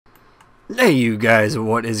Hey you guys,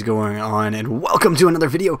 what is going on, and welcome to another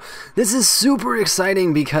video. This is super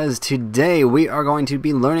exciting because today we are going to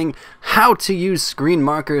be learning how to use screen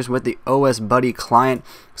markers with the OSBuddy client.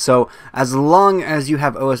 So as long as you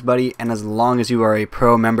have OSBuddy and as long as you are a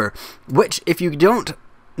pro member, which if you don't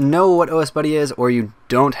know what OSBuddy is or you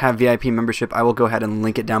don't have VIP membership, I will go ahead and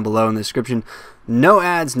link it down below in the description. No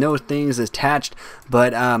ads, no things attached,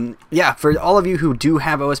 but yeah, for all of you who do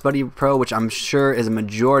have OSBuddy Pro, which I'm sure is a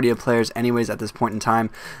majority of players anyways at this point in time,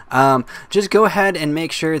 just go ahead and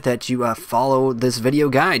make sure that you follow this video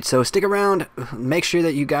guide. So stick around, make sure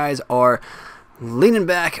that you guys are leaning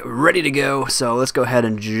back, ready to go. So let's go ahead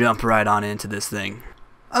and jump right on into this thing.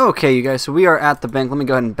 Okay, you guys, so we are at the bank. Let me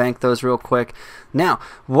go ahead and bank those real quick. Now,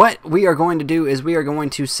 what we are going to do is we are going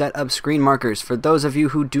to set up screen markers. For those of you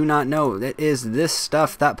who do not know, that is this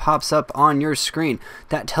stuff that pops up on your screen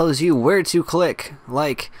that tells you where to click.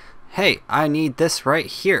 Like, hey, I need this right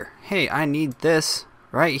here. Hey, I need this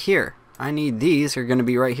right here. I need these are going to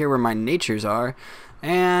be right here where my natures are.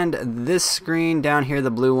 And this screen down here, the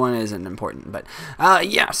blue one, isn't important. But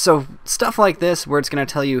yeah, so stuff like this where it's going to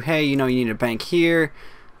tell you, hey, you know, you need a bank here.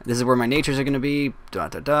 This is where my natures are going to be,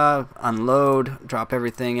 unload, drop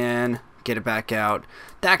everything in, get it back out,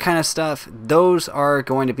 that kind of stuff. Those are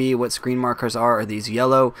going to be what screen markers are these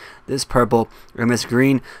yellow, this purple, and this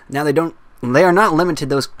green. Now they are not limited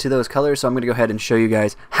to those colors, so I'm going to go ahead and show you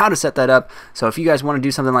guys how to set that up. So if you guys want to do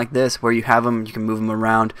something like this where you have them, you can move them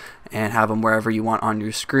around and have them wherever you want on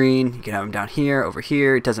your screen. You can have them down here, over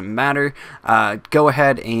here, it doesn't matter. Go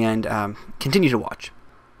ahead and continue to watch.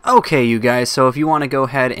 Okay, you guys, so if you want to go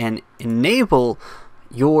ahead and enable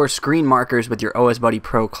your screen markers with your OSBuddy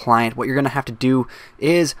Pro client, what you're going to have to do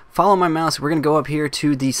is follow my mouse. We're going to go up here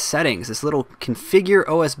to the settings, this little configure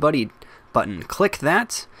OSBuddy button. Click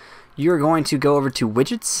that. You're going to go over to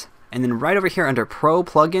widgets, and then right over here under Pro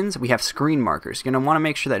plugins, we have screen markers. You're going to want to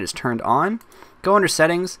make sure that it's turned on. Go under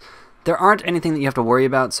settings. There aren't anything that you have to worry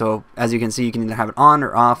about, so as you can see, you can either have it on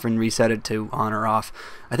or off and reset it to on or off.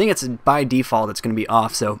 I think it's by default it's going to be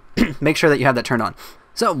off, so make sure that you have that turned on.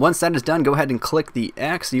 So once that is done, go ahead and click the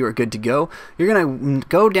X. You are good to go. You're going to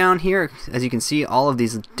go down here. As you can see, all of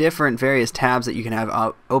these different various tabs that you can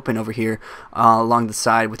have open over here along the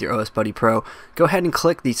side with your OSBuddy Pro. Go ahead and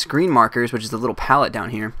click the screen markers, which is the little palette down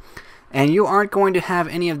here. And you aren't going to have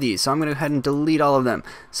any of these, so I'm going to go ahead and delete all of them.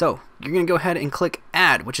 So you're going to go ahead and click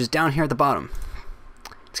Add, which is down here at the bottom.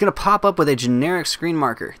 It's going to pop up with a generic screen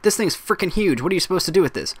marker. This thing's freaking huge. What are you supposed to do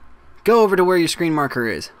with this? Go over to where your screen marker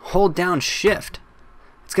is. Hold down Shift.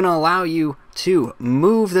 It's going to allow you to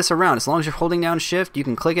move this around. As long as you're holding down Shift, you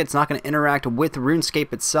can click it. It's not going to interact with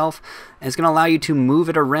RuneScape itself, and it's going to allow you to move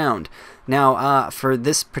it around. Now, for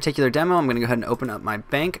this particular demo, I'm going to go ahead and open up my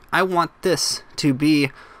bank. I want this to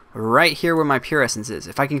be right here where my pure essence is.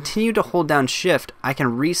 If I continue to hold down Shift, I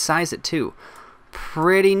can resize it too.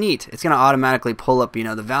 Pretty neat. It's going to automatically pull up, you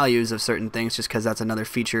know, the values of certain things just because that's another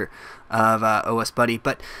feature of OSBuddy.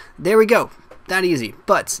 But there we go. That easy.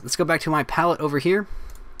 But let's go back to my palette over here.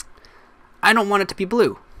 I don't want it to be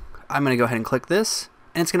blue. I'm going to go ahead and click this,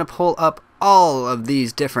 and it's going to pull up all of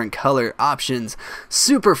these different color options.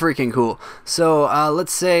 Super freaking cool. So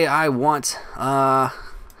let's say I want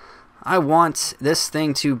this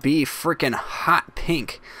thing to be freaking hot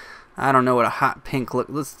pink. I don't know what a hot pink look.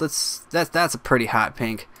 That's a pretty hot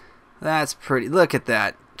pink. That's pretty. Look at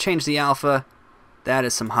that. Change the alpha. That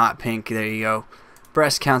is some hot pink. There you go.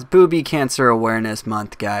 Breast counts, Booby Cancer Awareness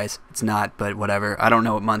Month, guys. It's not, but whatever. I don't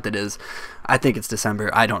know what month it is. I think it's December.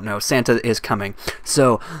 I don't know. Santa is coming.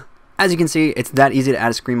 So, as you can see, it's that easy to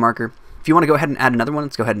add a screen marker. If you want to go ahead and add another one,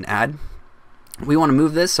 let's go ahead and add. We want to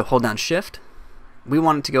move this, so hold down Shift. We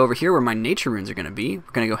want it to go over here where my nature runes are going to be.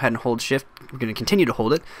 We're going to go ahead and hold Shift. We're going to continue to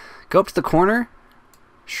hold it. Go up to the corner,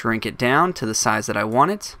 shrink it down to the size that I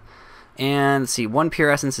want it. And let's see, one pure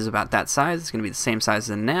essence is about that size. It's going to be the same size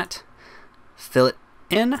as a gnat. Fill it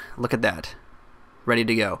in. Look at that. Ready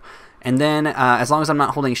to go. And then as long as I'm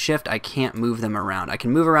not holding Shift, I can't move them around. I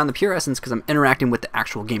can move around the pure essence because I'm interacting with the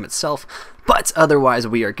actual game itself, but otherwise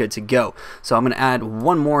we are good to go. So I'm going to add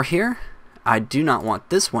one more here. I do not want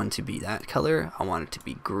this one to be that color. I want it to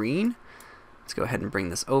be green. Let's go ahead and bring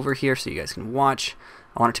this over here so you guys can watch.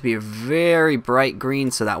 I want it to be a very bright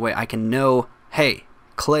green so that way I can know, hey,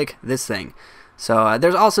 click this thing. So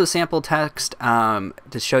there's also sample text to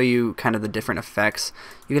show you kind of the different effects.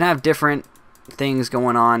 You can have different things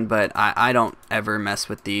going on, but I don't ever mess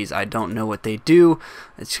with these. I don't know what they do.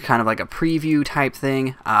 It's kind of like a preview type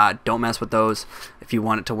thing. Don't mess with those if you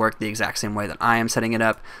want it to work the exact same way that I am setting it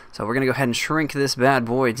up. So we're going to go ahead and shrink this bad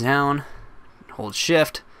boy down. Hold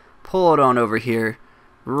Shift, pull it on over here,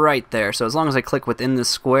 right there. So as long as I click within this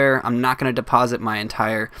square, I'm not going to deposit my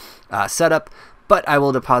entire setup, but I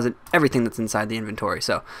will deposit everything that's inside the inventory.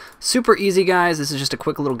 So super easy, guys. This is just a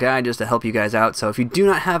quick little guide just to help you guys out. So if you do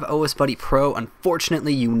not have OSBuddy Pro,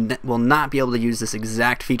 unfortunately you will not be able to use this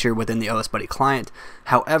exact feature within the OSBuddy client.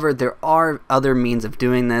 However, there are other means of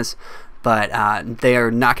doing this, but they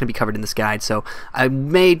are not going to be covered in this guide. So I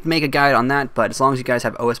may make a guide on that, but as long as you guys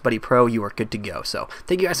have OSBuddy Pro, you are good to go. So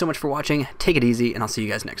thank you guys so much for watching. Take it easy, and I'll see you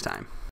guys next time.